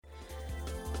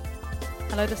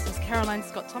Hello, this is Caroline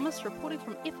Scott-Thomas reporting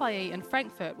from FIE in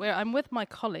Frankfurt, where I'm with my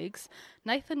colleagues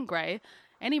Nathan Gray,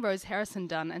 Annie Rose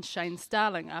Harrison-Dunn and Shane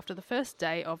Starling after the first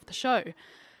day of the show.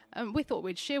 We thought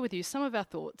we'd share with you some of our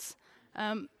thoughts.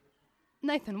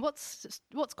 Nathan, what's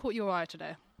caught your eye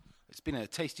today? It's been a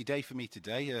tasty day for me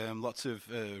today. Lots of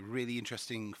really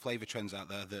interesting flavour trends out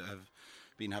there that I've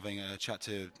been having a chat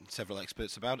to several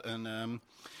experts about, and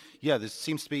there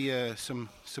seems to be some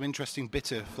interesting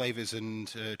bitter flavours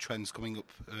and trends coming up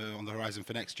on the horizon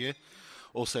for next year.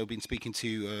 Also been speaking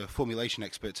to formulation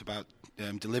experts about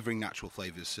delivering natural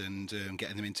flavours and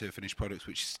getting them into finished products,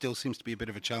 which still seems to be a bit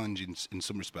of a challenge in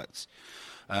some respects.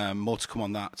 More to come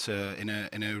on that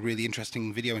in a really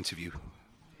interesting video interview.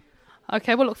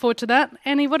 Okay, we'll look forward to that.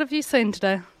 Annie, what have you seen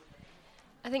today?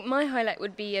 I think my highlight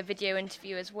would be a video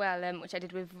interview as well, which I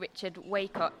did with Richard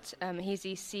Waycott. He's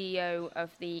the CEO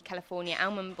of the California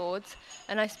Almond Boards,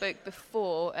 and I spoke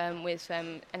before with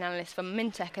an analyst from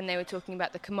Mintech, and they were talking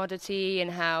about the commodity and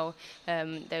how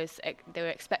they were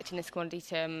expecting this commodity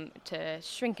to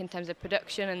shrink in terms of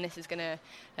production, and this is going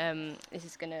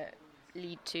to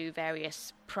lead to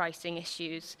various pricing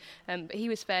issues. But he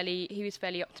was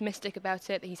fairly optimistic about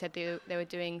it. He said they were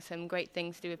doing some great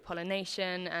things to do with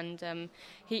pollination, and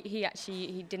he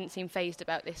didn't seem phased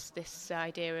about this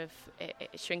idea of it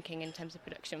shrinking in terms of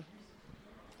production.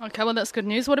 Okay, well that's good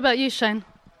news. What about you, Shane?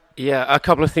 Yeah, a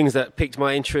couple of things that piqued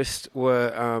my interest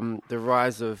were the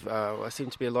rise of, there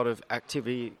seemed to be a lot of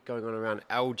activity going on around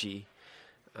algae.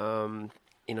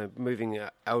 Moving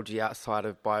algae outside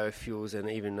of biofuels and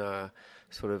even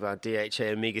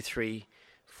DHA omega-3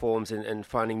 forms and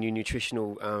finding new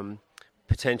nutritional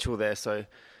potential there. So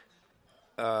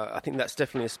I think that's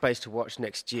definitely a space to watch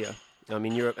next year in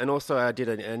Europe. And also I did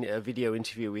a video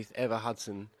interview with Eva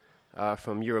Hudson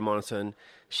from Euromonitor, and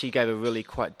she gave a really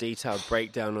quite detailed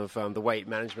breakdown of the weight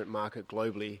management market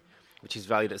globally, which is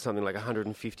valued at something like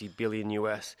 150 billion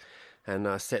US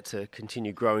and set to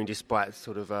continue growing despite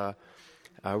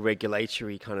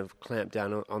regulatory kind of clamp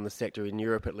down on the sector in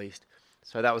Europe at least.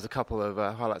 So that was a couple of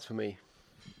highlights for me.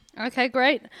 Okay,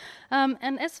 great.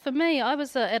 And as for me, I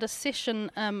was at a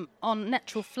session on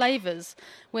natural flavours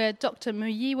where Dr.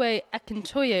 Muyiwa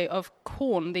Akintoye of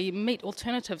Corn, the meat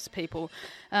alternatives people,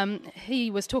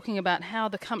 he was talking about how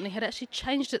the company had actually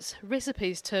changed its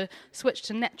recipes to switch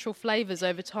to natural flavours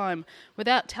over time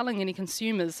without telling any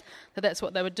consumers that that's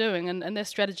what they were doing. And their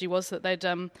strategy was that they'd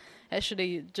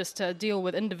actually just deal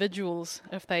with individuals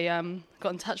if they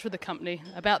got in touch with the company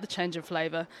about the change of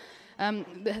flavour.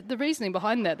 The reasoning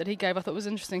behind that he gave I thought was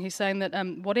interesting. He's saying that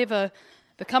whatever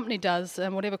the company does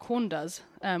and whatever Corn does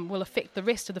will affect the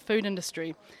rest of the food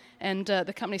industry, and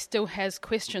the company still has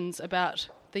questions about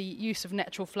the use of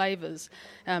natural flavours,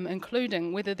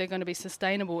 including whether they're going to be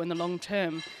sustainable in the long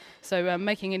term. So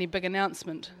making any big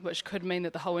announcement, which could mean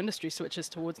that the whole industry switches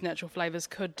towards natural flavours,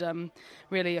 could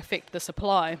really affect the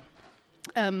supply.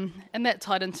 And that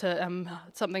tied into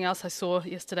something else I saw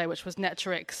yesterday, which was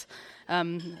Naturex.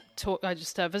 I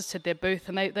just visited their booth,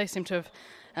 and they seem to have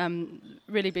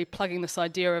really be plugging this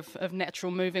idea of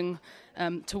natural moving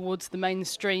towards the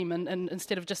mainstream, and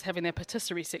instead of just having their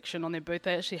patisserie section on their booth,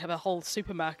 they actually have a whole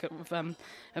supermarket of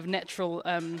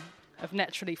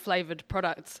naturally flavoured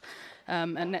products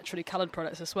and naturally coloured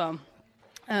products as well.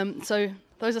 So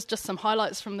those are just some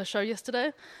highlights from the show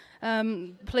yesterday.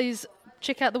 Please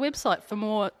check out the website for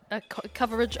more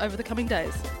coverage over the coming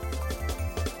days.